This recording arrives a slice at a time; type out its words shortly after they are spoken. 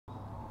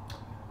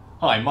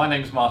Hi, my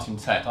name's Martin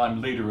Tett.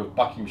 I'm leader of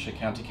Buckinghamshire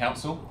County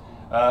Council.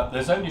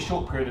 There's only a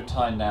short period of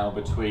time now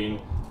between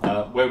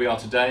where we are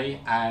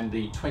today and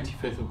the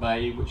 25th of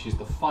May, which is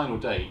the final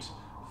date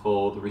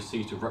for the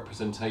receipt of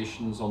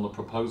representations on the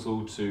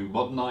proposal to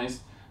modernise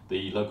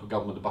the local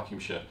government of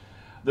Buckinghamshire.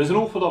 There's an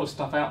awful lot of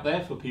stuff out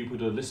there for people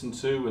to listen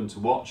to and to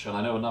watch, and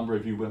I know a number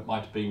of you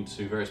might have been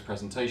to various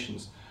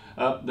presentations.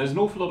 There's an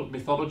awful lot of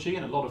mythology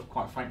and a lot of,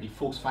 quite frankly,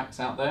 false facts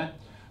out there.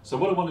 So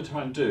what I want to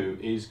try and do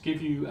is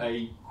give you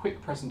a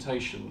quick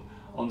presentation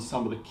on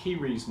some of the key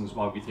reasons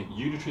why we think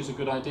Unitary is a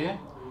good idea,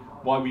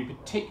 why we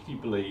particularly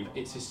believe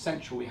it's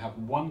essential we have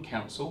one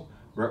council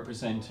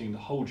representing the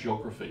whole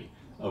geography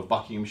of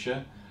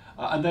Buckinghamshire,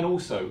 and then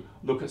also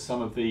look at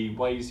some of the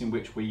ways in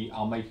which we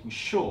are making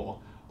sure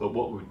that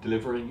what we're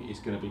delivering is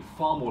going to be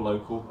far more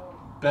local,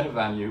 better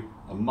value,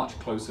 and much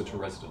closer to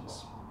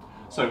residents.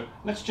 So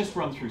let's just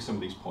run through some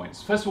of these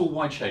points. First of all,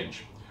 why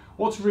change?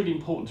 What's really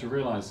important to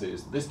realise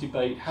is that this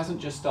debate hasn't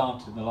just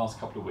started in the last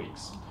couple of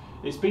weeks.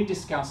 It's been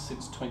discussed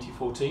since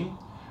 2014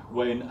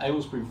 when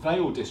Aylesbury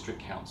Vale District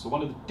Council,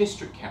 one of the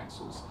district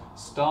councils,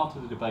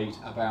 started a debate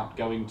about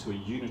going to a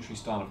unitary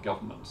style of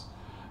government.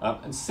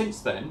 And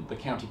since then, the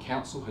County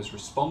Council has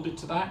responded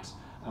to that,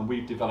 and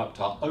we've developed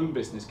our own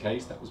business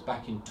case. That was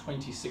back in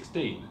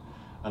 2016,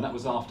 and that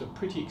was after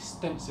pretty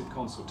extensive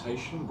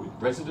consultation with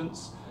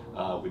residents,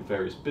 with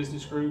various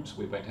business groups.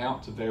 We went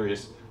out to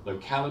various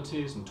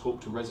localities and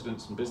talked to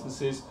residents and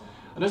businesses,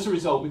 and as a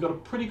result we got a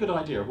pretty good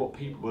idea of what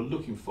people were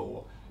looking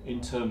for in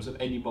terms of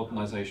any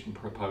modernisation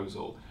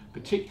proposal.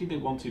 Particularly they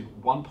wanted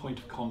one point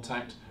of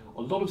contact,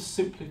 a lot of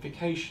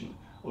simplification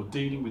of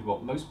dealing with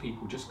what most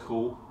people just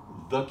call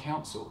the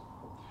council.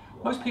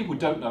 Most people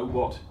don't know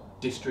what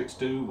districts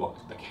do,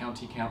 what the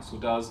county council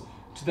does.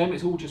 To them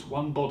it's all just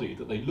one body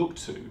that they look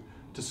to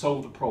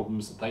solve the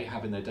problems that they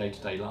have in their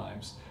day-to-day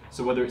lives.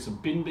 So whether it's a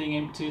bin being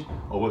emptied,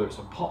 or whether it's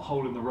a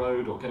pothole in the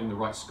road, or getting the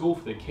right school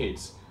for their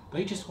kids,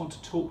 they just want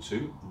to talk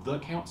to the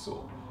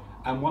council.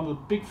 And one of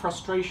the big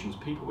frustrations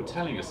people were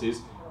telling us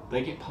is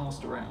they get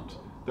passed around.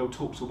 They'll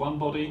talk to one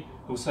body,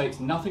 who'll say it's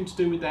nothing to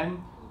do with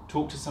them,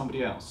 talk to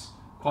somebody else.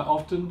 Quite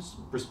often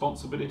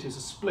responsibilities are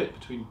split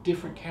between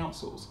different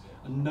councils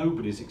and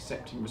nobody's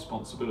accepting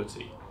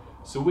responsibility.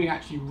 So we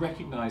actually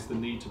recognise the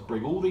need to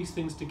bring all these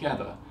things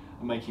together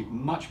and make it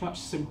much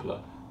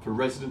simpler for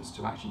residents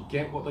to actually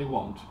get what they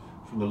want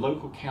from the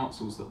local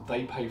councils that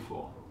they pay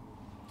for.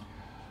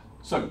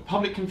 So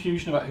public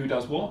confusion about who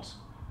does what,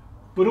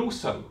 but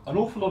also an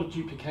awful lot of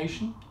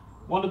duplication.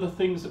 One of the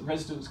things that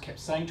residents kept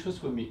saying to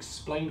us when we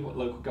explained what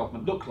local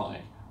government looked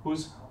like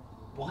was,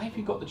 why have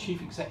you got the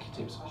chief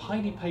executives,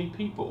 highly paid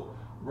people,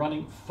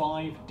 running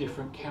 5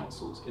 different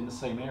councils in the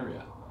same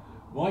area?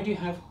 Why do you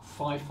have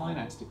 5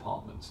 finance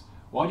departments?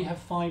 Why do you have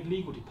 5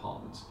 legal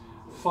departments,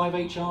 5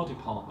 HR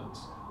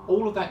departments?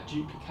 All of that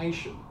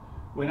duplication,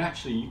 when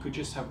actually you could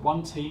just have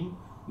one team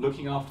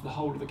looking after the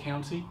whole of the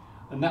county,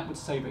 and that would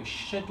save a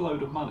shed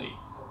load of money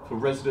for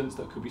residents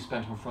that could be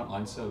spent on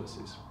frontline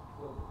services.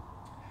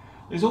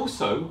 There's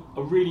also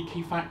a really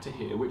key factor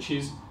here, which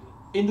is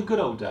in the good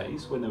old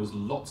days when there was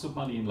lots of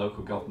money in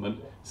local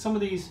government, some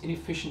of these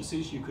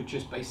inefficiencies you could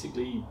just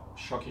basically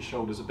shrug your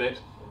shoulders a bit,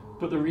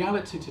 but the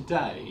reality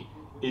today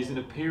is in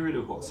a period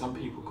of what some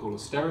people call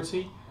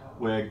austerity,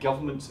 where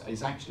government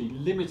is actually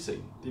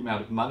limiting the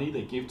amount of money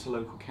they give to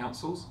local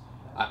councils,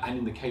 and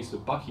in the case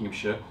of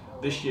Buckinghamshire,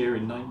 this year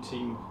in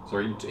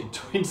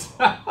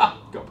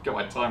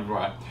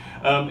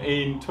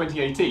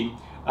 2018,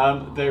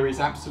 there is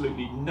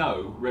absolutely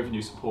no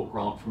revenue support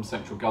grant from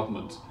central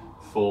government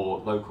for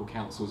local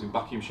councils in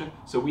Buckinghamshire,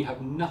 so we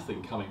have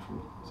nothing coming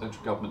from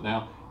central government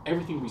now.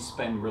 Everything we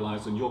spend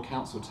relies on your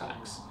council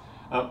tax.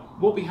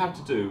 What we have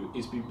to do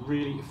is be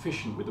really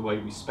efficient with the way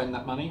we spend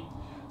that money.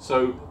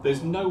 So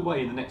there's no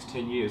way in the next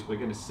 10 years we're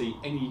going to see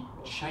any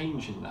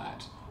change in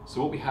that.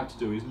 So what we have to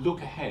do is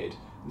look ahead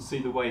and see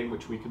the way in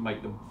which we can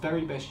make the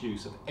very best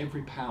use of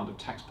every pound of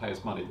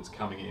taxpayers' money that's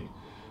coming in.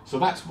 So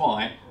that's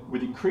why,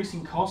 with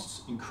increasing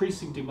costs,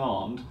 increasing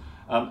demand,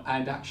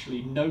 and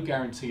actually no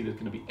guarantee there's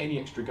going to be any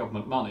extra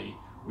government money,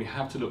 we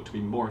have to look to be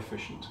more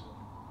efficient.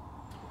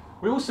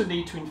 We also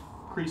need to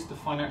increase the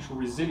financial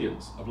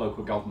resilience of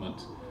local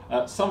government.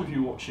 Some of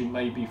you watching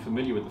may be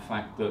familiar with the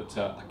fact that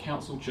a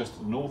council just to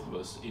the north of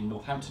us in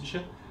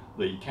Northamptonshire,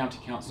 the county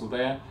council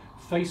there,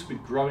 faced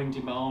with growing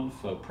demand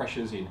for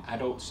pressures in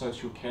adult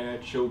social care,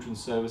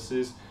 children's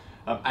services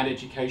and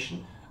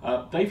education,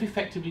 they've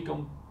effectively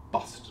gone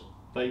bust.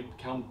 They've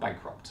become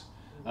bankrupt.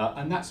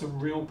 And that's a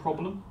real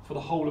problem for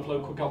the whole of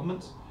local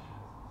government.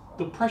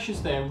 The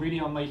pressures there really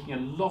are making a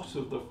lot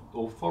of the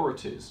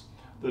authorities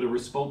that are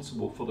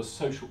responsible for the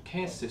social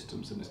care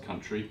systems in this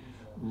country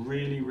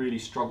really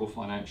struggle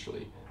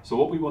financially. So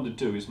what we want to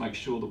do is make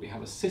sure that we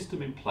have a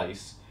system in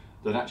place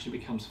that actually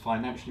becomes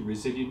financially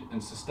resilient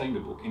and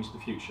sustainable into the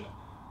future.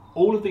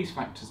 All of these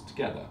factors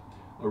together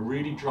are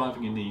really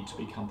driving a need to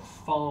become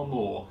far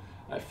more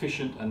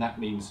efficient, and that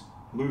means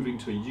moving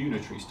to a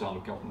unitary style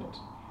of government.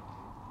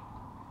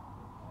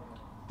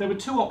 There were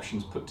 2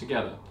 options put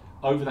together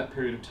over that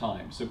period of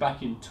time. So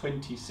back in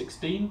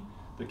 2016,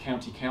 the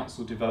County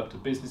Council developed a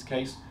business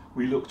case.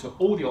 We looked at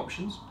all the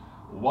options.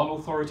 One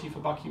authority for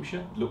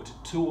Buckinghamshire, looked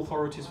at 2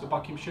 authorities for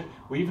Buckinghamshire.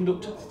 We even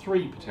looked at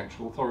 3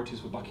 potential authorities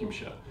for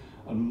Buckinghamshire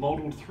and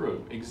modelled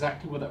through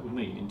exactly what that would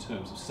mean in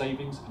terms of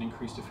savings and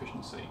increased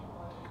efficiency.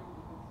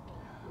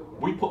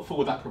 We put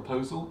forward that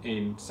proposal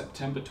in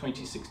September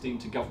 2016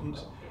 to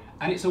government,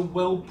 and it's a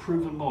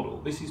well-proven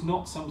model. This is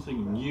not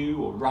something new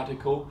or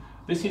radical.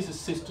 This is a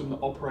system that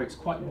operates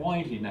quite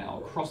widely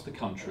now across the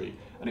country,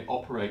 and it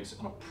operates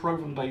on a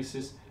proven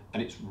basis,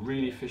 and it's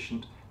really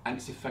efficient and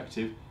it's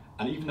effective,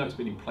 and even though it's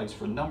been in place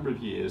for a number of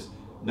years,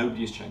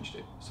 nobody has changed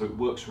it, so it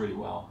works really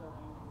well.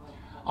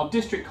 Our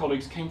district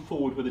colleagues came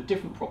forward with a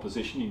different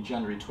proposition in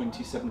January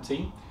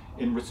 2017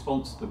 in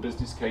response to the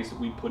business case that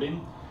we put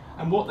in,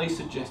 and what they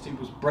suggested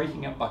was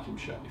breaking up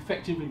Buckinghamshire,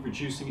 effectively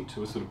reducing it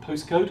to a sort of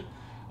postcode,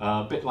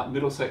 a bit like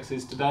Middlesex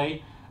is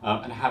today,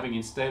 and having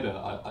instead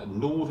a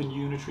northern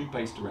unitary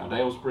based around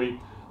Aylesbury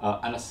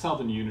and a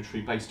southern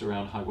unitary based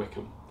around High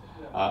Wycombe.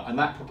 And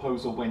that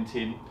proposal went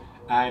in,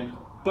 and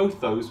both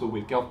those were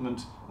with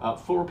government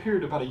for a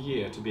period of about a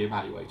year to be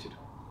evaluated.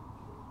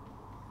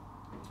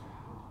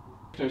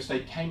 The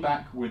State came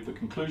back with the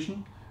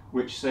conclusion,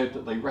 which said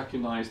that they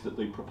recognised that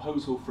the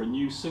proposal for a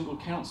new single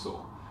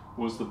council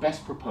was the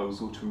best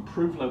proposal to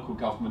improve local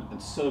government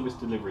and service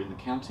delivery in the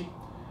county.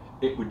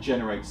 It would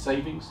generate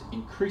savings,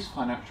 increase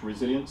financial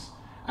resilience,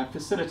 and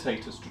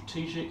facilitate a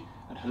strategic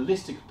and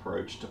holistic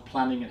approach to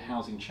planning and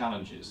housing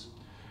challenges.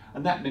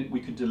 And that meant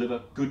we could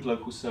deliver good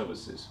local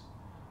services.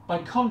 By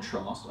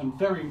contrast, and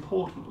very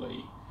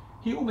importantly,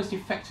 he almost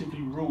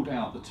effectively ruled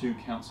out the 2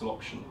 council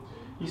option.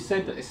 He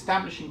said that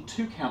establishing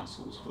 2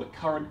 councils for the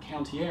current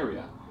county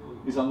area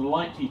is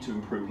unlikely to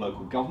improve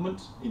local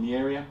government in the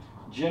area,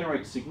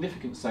 generate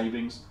significant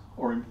savings,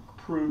 or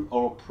improve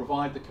or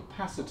provide the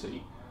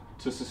capacity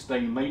to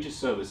sustain major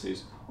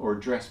services or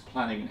address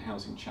planning and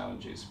housing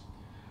challenges.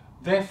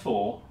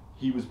 Therefore,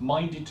 he was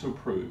minded to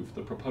approve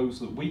the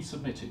proposal that we'd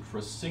submitted for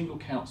a single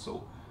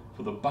council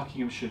for the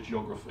Buckinghamshire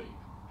geography.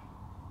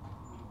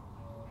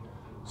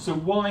 So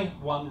why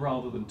 1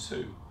 rather than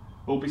 2?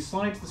 Well,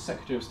 besides the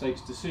Secretary of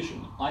State's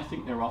decision, I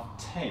think there are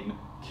 10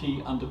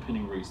 key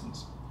underpinning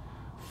reasons.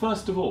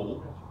 First of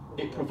all,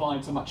 it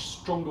provides a much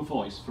stronger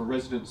voice for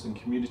residents and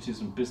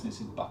communities and business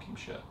in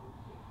Buckinghamshire.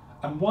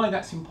 And why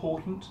that's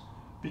important?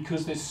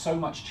 Because there's so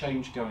much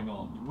change going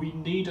on. We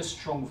need a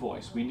strong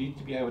voice. We need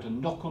to be able to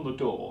knock on the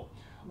door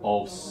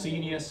of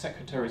senior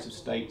secretaries of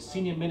state,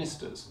 senior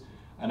ministers,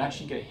 and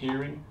actually get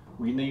hearing.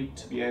 We need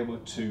to be able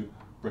to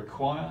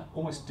require,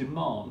 almost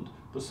demand,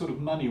 the sort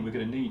of money we're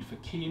going to need for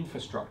key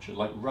infrastructure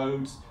like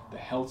roads, the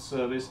health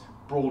service,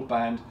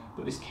 broadband,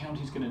 that this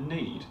county is going to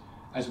need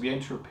as we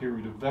enter a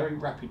period of very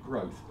rapid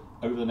growth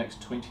over the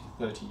next 20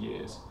 to 30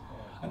 years.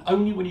 And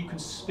only when you can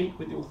speak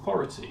with the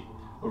authority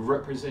of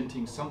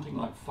representing something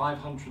like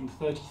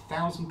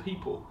 530,000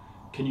 people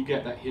can you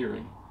get that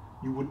hearing.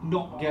 You would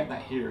not get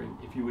that hearing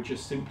if you were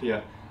just simply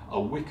a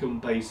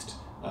Wycombe-based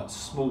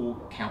small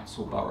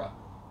council borough.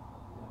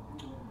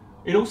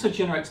 It also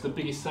generates the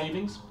biggest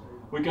savings.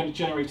 We're going to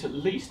generate at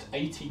least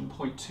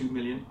 18.2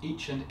 million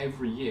each and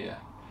every year.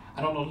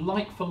 And on a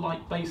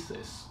like-for-like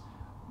basis,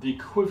 the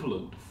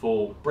equivalent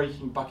for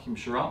breaking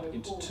Buckinghamshire up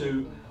into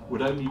 2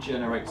 would only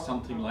generate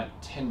something like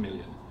 10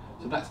 million.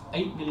 So that's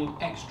 8 million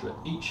extra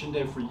each and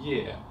every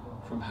year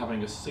from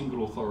having a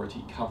single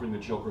authority covering the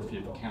geography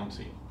of the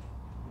county.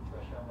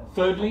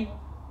 Thirdly,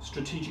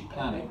 strategic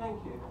planning.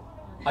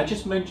 I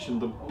just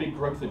mentioned the big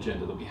growth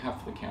agenda that we have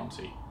for the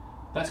county.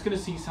 That's going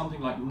to see something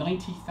like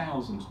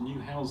 90,000 new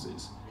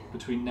houses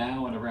between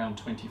now and around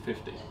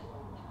 2050.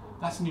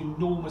 That's an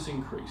enormous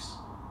increase.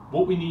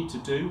 What we need to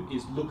do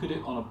is look at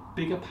it on a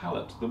bigger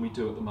palette than we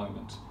do at the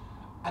moment.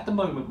 At the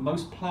moment,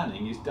 most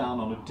planning is done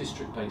on a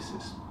district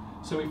basis.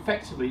 So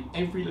effectively,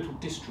 every little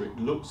district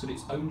looks at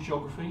its own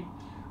geography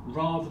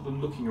rather than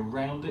looking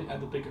around it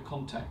at the bigger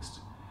context.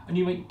 And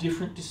you make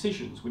different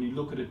decisions when you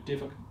look at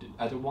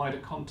a wider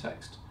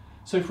context.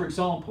 So for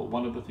example,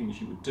 one of the things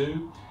you would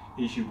do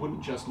is you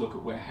wouldn't just look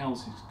at where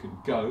houses could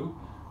go,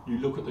 you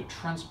look at the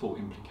transport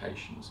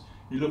implications,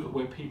 you look at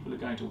where people are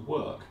going to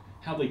work,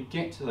 how they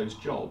get to those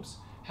jobs,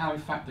 how in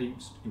fact the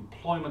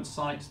employment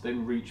sites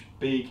then reach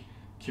big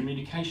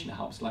communication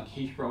hubs like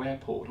Heathrow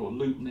Airport or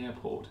Luton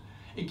Airport.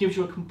 It gives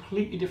you a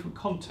completely different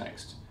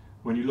context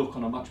when you look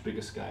on a much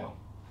bigger scale.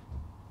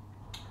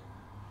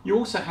 You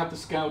also have the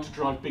scale to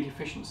drive big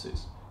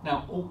efficiencies.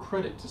 Now, all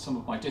credit to some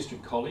of my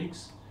district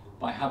colleagues.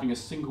 By having a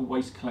single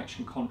waste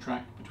collection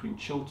contract between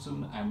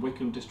Chiltern and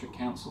Wycombe district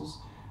councils,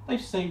 they've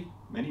saved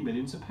many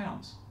millions of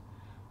pounds.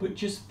 But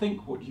just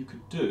think what you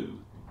could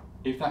do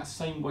if that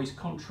same waste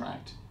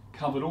contract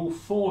covered all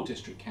 4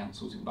 district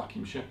councils in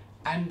Buckinghamshire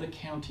and the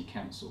county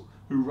council,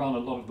 who run a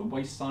lot of the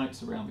waste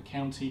sites around the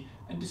county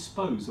and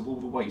dispose of all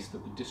the waste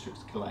that the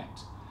districts collect.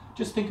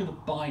 Just think of the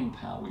buying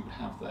power we would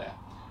have there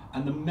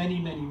and the many,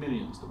 many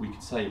millions that we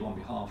could save on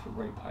behalf of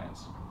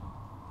ratepayers.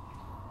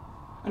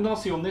 And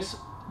lastly on this,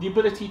 the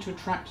ability to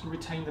attract and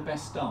retain the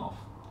best staff.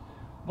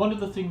 One of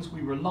the things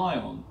we rely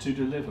on to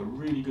deliver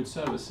really good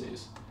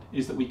services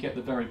is that we get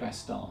the very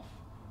best staff.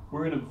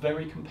 we're in a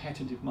very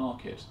competitive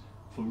market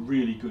for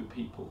really good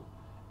people.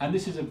 And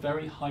this is a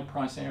very high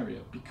price area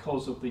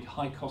because of the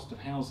high cost of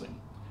housing.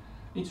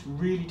 It's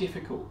really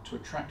difficult to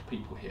attract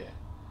people here.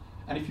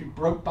 And if you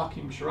broke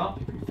Buckinghamshire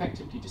up, if you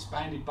effectively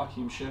disbanded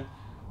Buckinghamshire,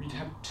 you'd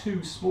have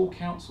two small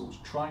councils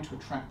trying to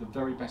attract the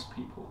very best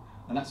people.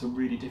 And that's a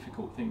really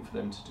difficult thing for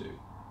them to do.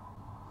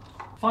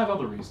 5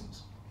 other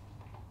reasons.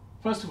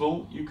 First of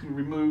all, you can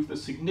remove the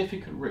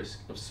significant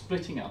risk of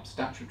splitting up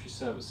statutory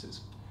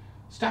services.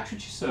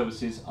 Statutory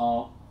services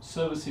are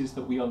services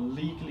that we are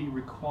legally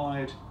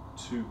required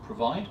to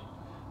provide.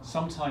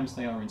 Sometimes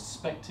they are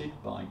inspected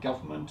by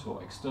government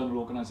or external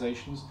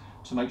organisations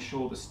to make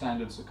sure the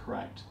standards are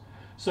correct.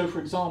 So for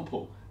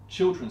example,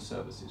 children's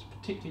services,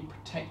 particularly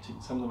protecting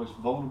some of the most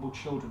vulnerable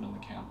children in the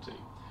county,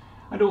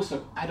 and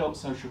also adult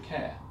social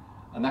care,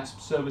 and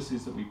that's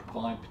services that we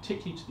provide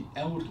particularly to the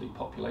elderly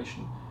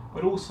population,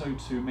 but also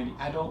to many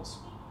adults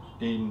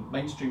in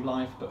mainstream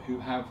life but who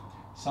have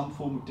some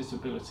form of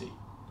disability.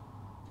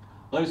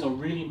 Those are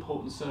really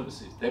important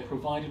services. They're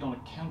provided on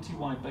a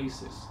county-wide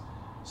basis.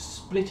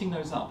 Splitting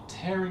those up,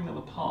 tearing them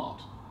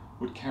apart,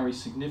 would carry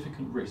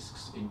significant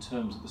risks in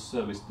terms of the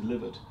service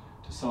delivered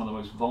to some of the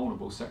most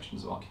vulnerable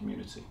sections of our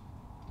community.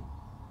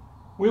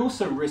 We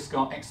also risk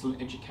our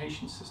excellent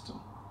education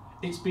system.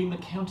 It's been the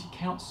county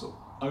council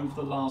over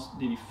the last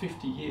nearly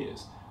 50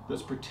 years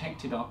that's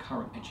protected our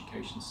current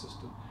education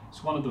system.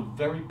 It's one of the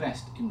very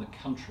best in the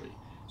country.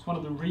 It's one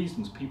of the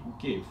reasons people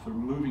give for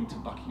moving to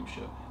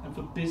Buckinghamshire and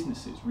for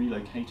businesses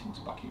relocating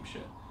to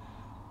Buckinghamshire.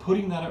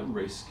 Putting that at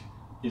risk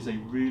is a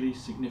really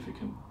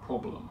significant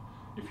problem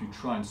if you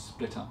try and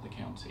split up the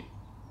county.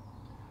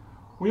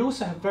 We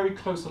also have very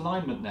close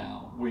alignment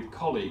now with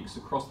colleagues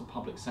across the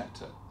public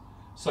sector.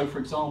 So for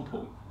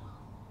example,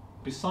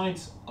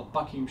 besides a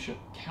Buckinghamshire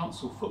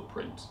Council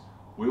footprint,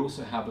 we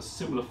also have a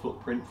similar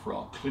footprint for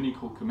our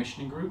clinical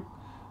commissioning group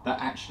that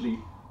actually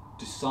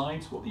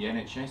decides what the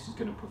NHS is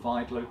going to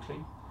provide locally.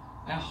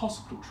 Our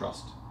hospital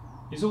trust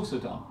is also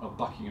done on a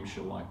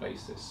Buckinghamshire-wide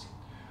basis.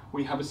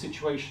 We have a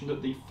situation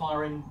that the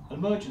fire and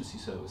emergency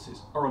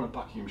services are on a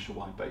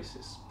Buckinghamshire-wide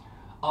basis.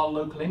 Our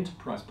local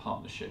enterprise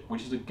partnership,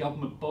 which is a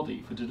government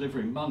body for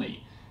delivering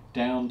money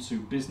down to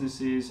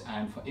businesses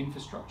and for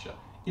infrastructure,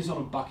 is on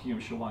a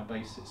Buckinghamshire-wide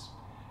basis.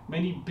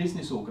 Many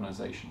business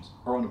organisations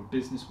are on a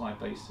business-wide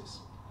basis.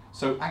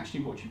 So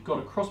actually what you've got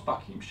across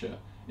Buckinghamshire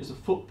is a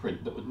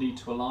footprint that would need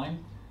to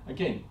align.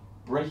 Again,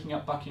 breaking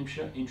up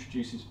Buckinghamshire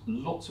introduces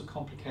lots of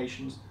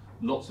complications,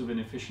 lots of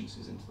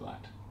inefficiencies into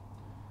that.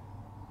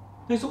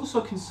 There's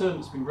also a concern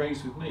that's been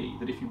raised with me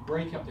that if you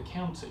break up the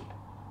county,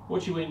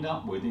 what you end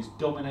up with is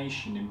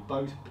domination in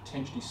both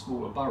potentially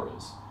smaller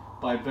boroughs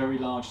by a very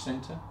large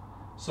centre.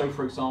 So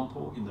for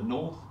example, in the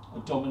north, a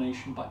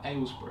domination by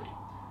Aylesbury,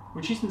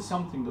 which isn't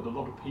something that a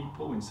lot of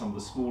people in some of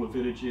the smaller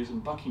villages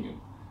and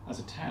Buckingham as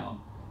a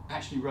town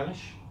actually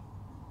relish.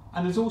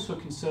 And there's also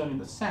a concern in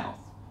the south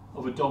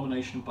of a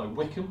domination by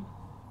Wickham,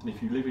 and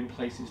if you live in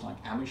places like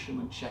Amersham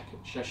and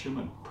Chesham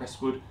and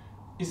Presswood,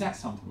 is that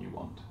something you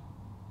want?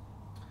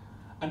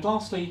 And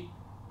lastly,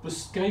 the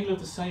scale of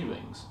the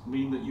savings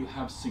mean that you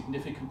have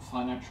significant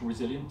financial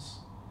resilience.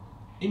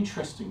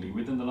 Interestingly,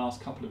 within the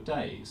last couple of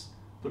days,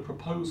 the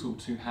proposal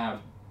to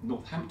have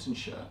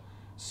Northamptonshire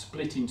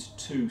split into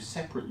 2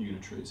 separate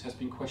unitaries has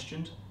been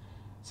questioned.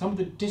 Some of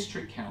the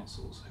district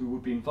councils who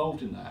would be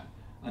involved in that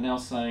are now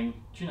saying,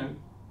 do you know,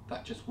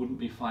 that just wouldn't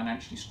be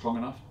financially strong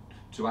enough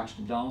to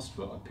actually last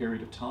for a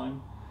period of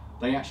time.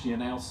 They actually are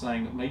now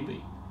saying that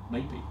maybe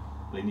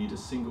they need a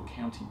single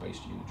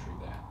county-based unitary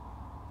there.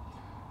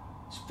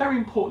 It's very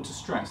important to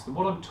stress that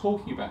what I'm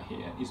talking about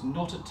here is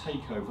not a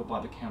takeover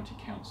by the county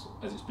council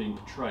as it's being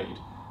portrayed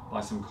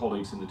by some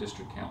colleagues in the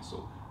district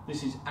council.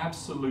 This is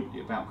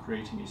absolutely about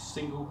creating a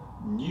single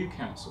new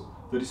council,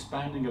 the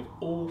disbanding of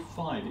all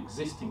 5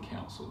 existing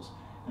councils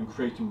and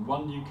creating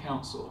one new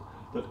council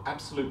that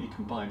absolutely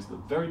combines the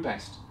very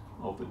best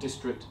of the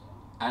district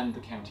and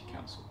the county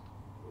council.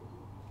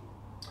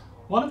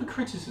 One of the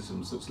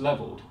criticisms that's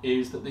levelled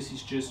is that this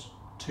is just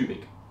too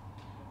big.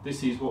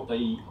 This is what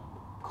they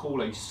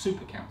call a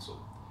super council.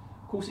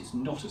 Of course it's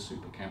not a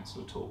super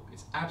council at all.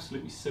 It's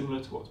absolutely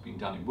similar to what's been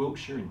done in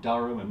Wiltshire, in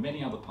Durham and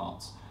many other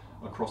parts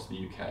across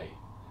the UK.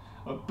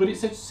 But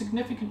it's a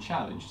significant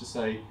challenge to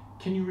say,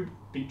 can you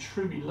be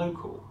truly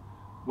local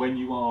when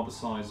you are the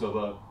size of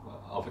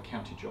a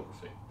county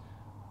geography?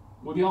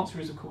 Well, the answer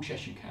is, of course,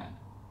 yes you can.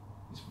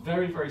 It's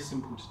very, very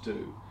simple to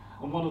do.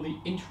 And one of the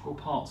integral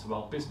parts of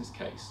our business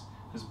case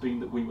has been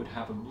that we would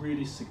have a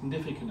really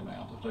significant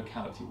amount of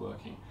locality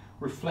working,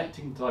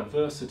 reflecting the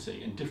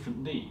diversity and different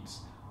needs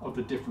of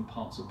the different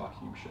parts of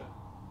Buckinghamshire.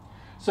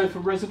 So for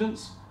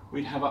residents,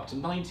 we'd have up to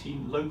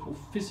 19 local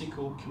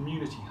physical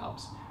community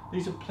hubs.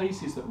 These are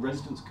places that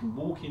residents can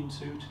walk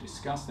into to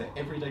discuss their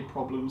everyday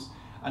problems,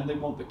 and they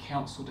want the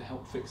council to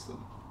help fix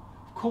them.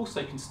 Of course,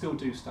 they can still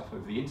do stuff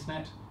over the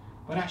internet,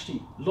 but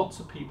actually lots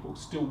of people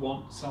still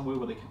want somewhere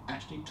where they can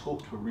actually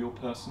talk to a real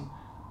person,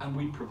 and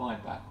we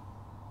provide that.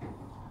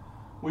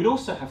 We'd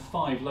also have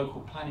 5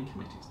 local planning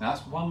committees. Now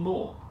that's one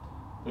more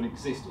than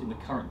exist in the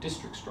current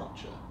district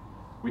structure,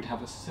 we'd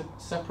have a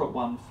separate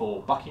one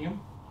for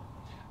Buckingham,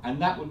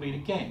 and that would mean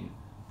again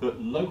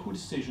that local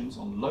decisions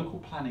on local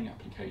planning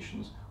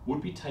applications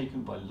would be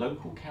taken by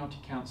local county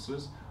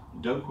councillors,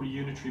 local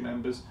unitary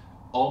members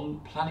on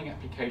planning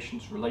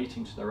applications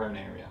relating to their own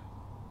area.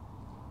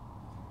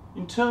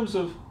 In terms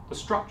of the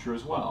structure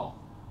as well,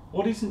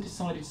 what isn't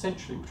decided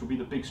centrally, which will be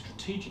the big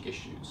strategic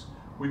issues,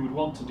 we would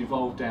want to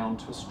devolve down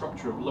to a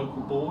structure of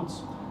local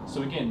boards.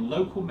 So again,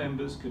 local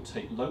members could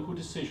take local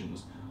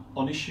decisions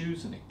on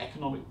issues and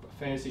economic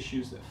affairs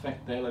issues that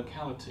affect their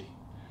locality.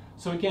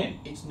 So again,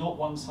 it's not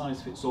one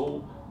size fits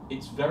all,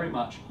 it's very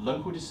much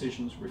local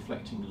decisions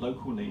reflecting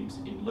local needs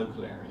in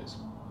local areas.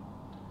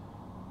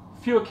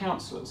 Fewer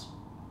councillors,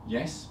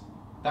 yes,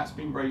 that's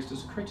been raised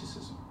as a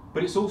criticism,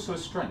 but it's also a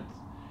strength.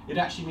 It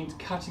actually means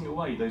cutting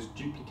away those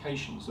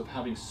duplications of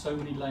having so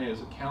many layers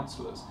of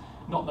councillors,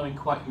 not knowing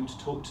quite who to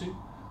talk to.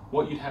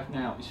 What you'd have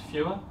now is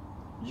fewer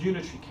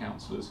unitary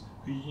councillors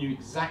who you knew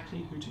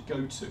exactly who to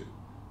go to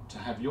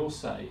have your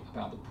say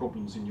about the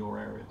problems in your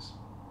areas.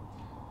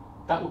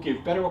 That will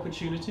give better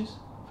opportunities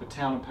for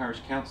town and parish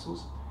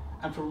councils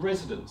and for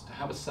residents to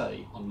have a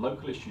say on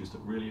local issues that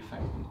really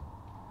affect them.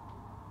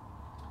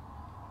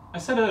 I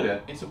said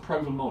earlier, it's a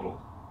proven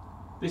model.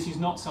 This is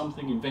not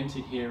something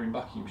invented here in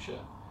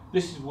Buckinghamshire.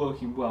 This is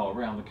working well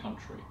around the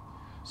country.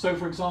 So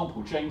for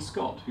example, Jane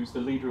Scott, who's the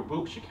leader of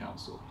Wiltshire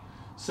Council,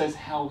 says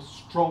how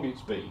strong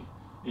it's been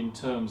in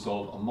terms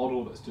of a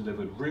model that's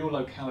delivered real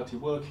locality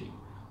working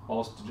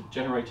whilst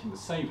generating the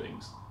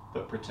savings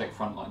that protect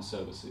frontline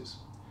services.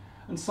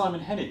 And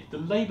Simon Hennig, the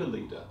Labour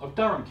leader of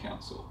Durham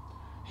Council,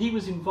 he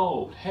was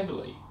involved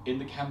heavily in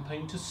the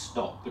campaign to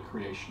stop the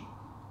creation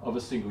of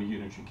a single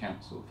unitary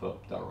council for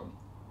Durham.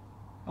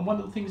 And one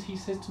of the things he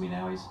says to me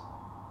now is,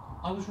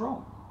 I was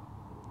wrong.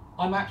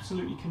 I'm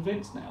absolutely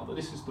convinced now that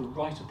this is the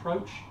right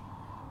approach,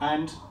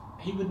 and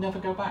he would never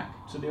go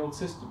back to the old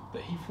system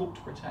that he fought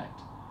to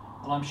protect.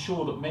 And I'm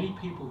sure that many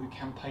people who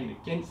campaign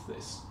against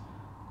this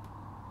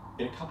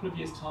in a couple of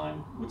years'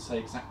 time would say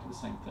exactly the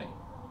same thing.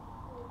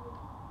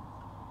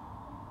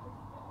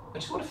 I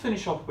just want to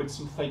finish off with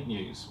some fake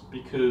news,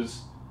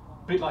 because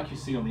a bit like you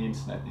see on the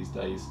internet these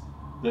days,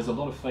 there's a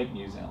lot of fake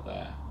news out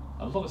there,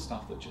 a lot of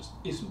stuff that just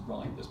isn't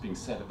right that's being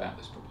said about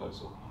this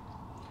proposal.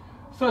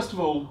 First of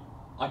all,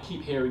 I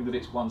keep hearing that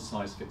it's one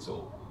size fits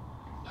all.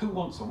 Who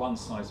wants a one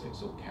size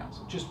fits all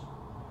council? Just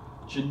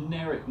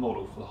generic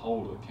model for the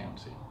whole of the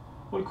county.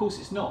 Well, of course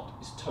it's not.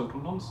 It's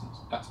total nonsense.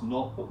 That's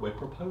not what we're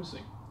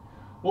proposing.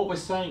 What we're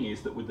saying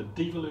is that with the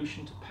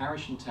devolution to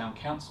parish and town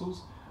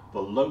councils, the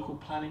local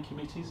planning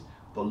committees,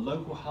 the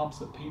local hubs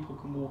that people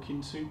can walk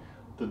into,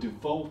 the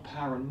devolved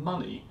power and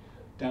money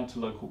down to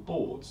local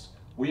boards,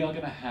 we are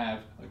going to have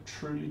a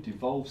truly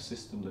devolved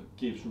system that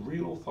gives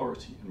real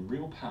authority and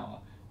real power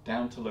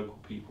down to local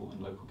people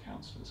and local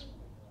councillors.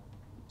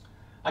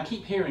 I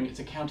keep hearing it's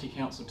a county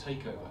council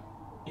takeover.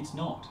 It's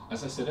not.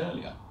 As I said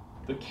earlier,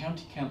 the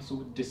county council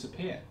would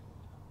disappear.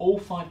 All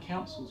 5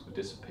 councils would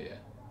disappear.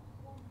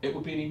 It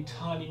would be an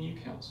entirely new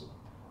council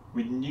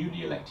with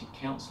newly elected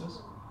councillors,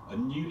 a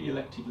newly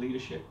elected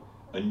leadership,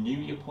 a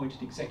newly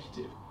appointed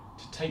executive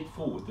to take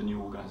forward the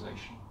new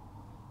organisation.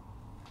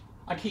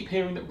 I keep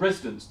hearing that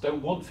residents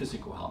don't want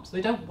physical hubs.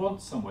 They don't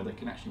want somewhere they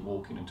can actually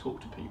walk in and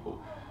talk to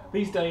people.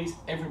 These days,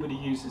 everybody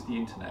uses the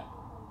internet.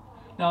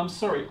 Now, I'm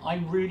sorry, I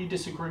really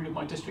disagree with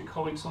my district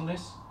colleagues on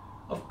this.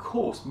 Of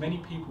course, many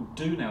people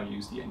do now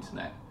use the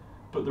internet,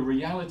 but the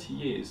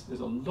reality is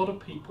there's a lot of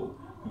people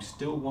who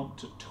still want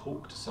to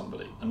talk to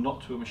somebody and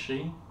not to a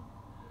machine.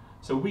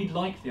 So we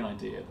like the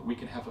idea that we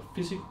can have a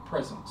physical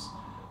presence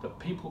that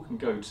people can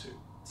go to.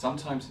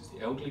 Sometimes it's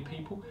the elderly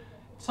people.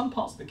 In some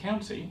parts of the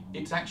county,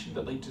 it's actually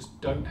that they just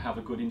don't have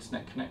a good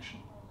internet connection.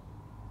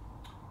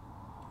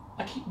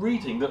 I keep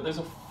reading that there's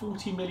a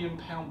 £40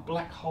 million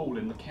black hole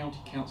in the county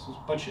council's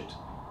budget,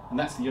 and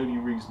that's the only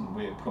reason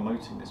we're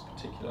promoting this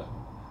particular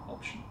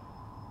option.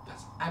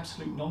 That's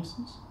absolute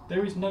nonsense.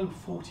 There is no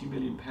 £40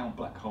 million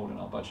black hole in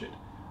our budget.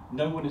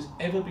 No one has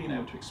ever been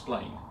able to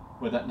explain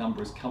where that number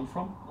has come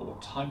from or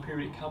what time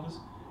period it covers.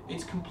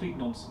 It's complete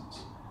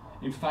nonsense.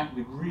 In fact,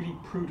 with really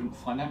prudent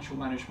financial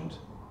management,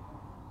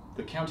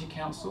 the county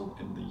council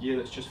in the year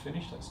that's just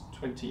finished, that's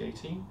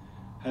 2018,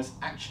 has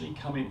actually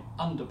come in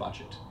under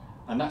budget,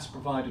 and that's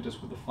provided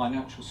us with the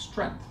financial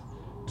strength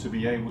to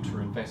be able to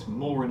invest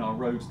more in our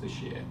roads this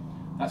year.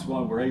 That's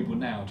why we're able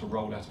now to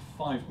roll out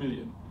a £5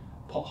 million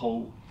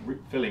pothole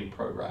filling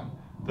programme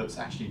that's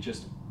actually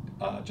just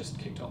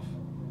kicked off.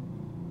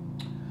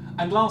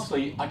 And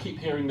lastly, I keep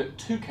hearing that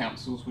 2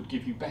 councils would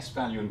give you best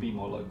value and be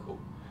more local.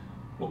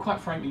 Well,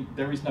 quite frankly,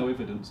 there is no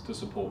evidence to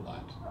support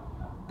that.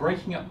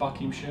 Breaking up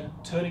Buckinghamshire,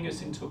 turning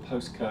us into a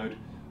postcode,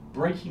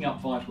 breaking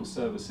up vital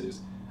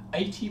services,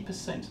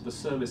 80% of the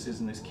services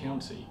in this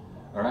county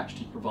are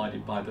actually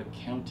provided by the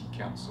county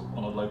council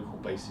on a local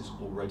basis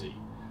already.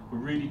 We're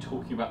really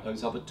talking about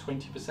those other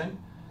 20%.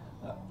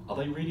 Are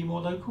they really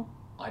more local?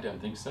 I don't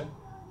think so.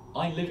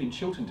 I live in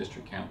Chiltern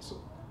District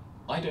Council.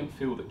 I don't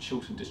feel that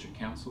Chiltern District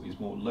Council is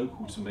more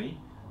local to me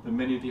than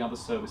many of the other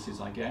services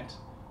I get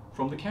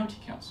from the county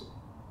council.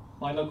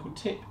 My local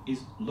tip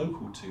is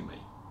local to me.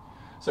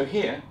 So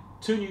here,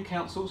 2 new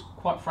councils,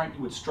 quite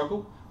frankly, would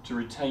struggle to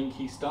retain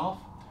key staff.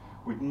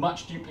 With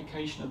much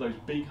duplication of those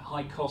big,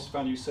 high cost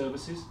value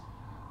services,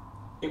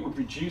 it would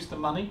reduce the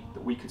money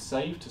that we could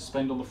save to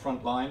spend on the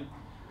front line,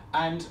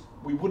 and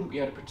we wouldn't be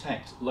able to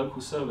protect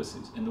local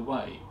services in the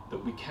way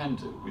that we can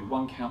do with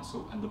one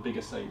council and the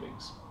bigger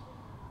savings.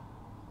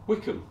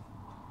 Wycombe,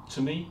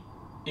 to me,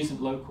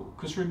 isn't local,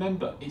 because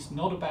remember, it's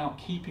not about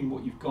keeping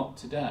what you've got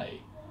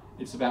today,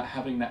 it's about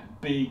having that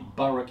big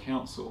borough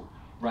council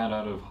run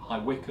out of High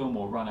Wycombe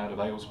or run out of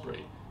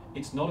Aylesbury.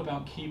 It's not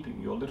about keeping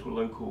your little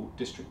local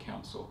district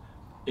council.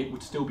 It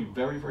would still be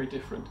very, very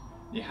different.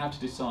 You have to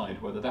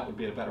decide whether that would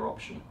be a better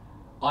option.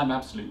 I'm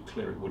absolutely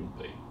clear it wouldn't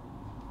be.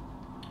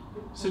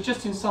 So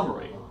just in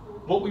summary,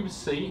 what we would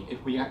see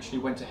if we actually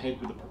went ahead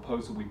with the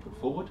proposal we put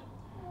forward.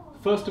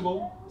 First of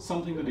all,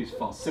 something that is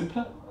far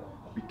simpler.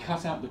 We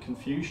cut out the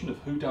confusion of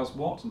who does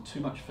what and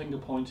too much finger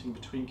pointing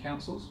between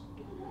councils.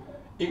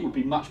 It would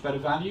be much better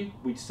value.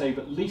 We'd save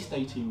at least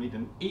 18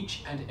 million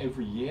each and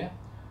every year.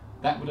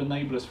 That would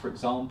enable us, for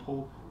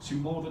example, to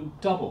more than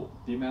double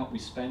the amount we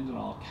spend on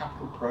our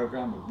capital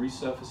programme of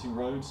resurfacing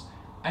roads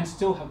and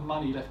still have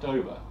money left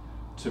over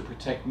to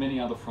protect many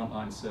other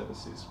frontline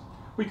services.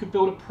 We could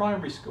build a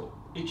primary school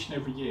each and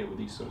every year with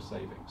these sort of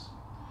savings.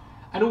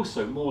 And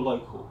also more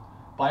local,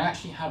 by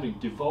actually having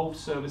devolved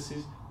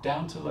services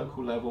down to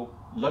local level,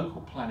 local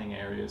planning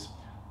areas,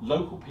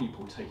 local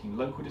people taking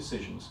local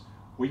decisions,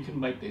 we can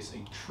make this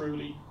a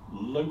truly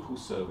local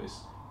service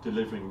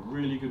delivering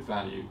really good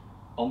value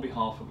on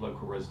behalf of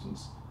local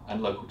residents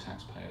and local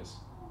taxpayers.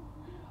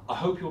 I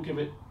hope you'll give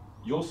it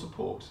your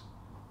support.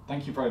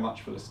 Thank you very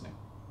much for listening.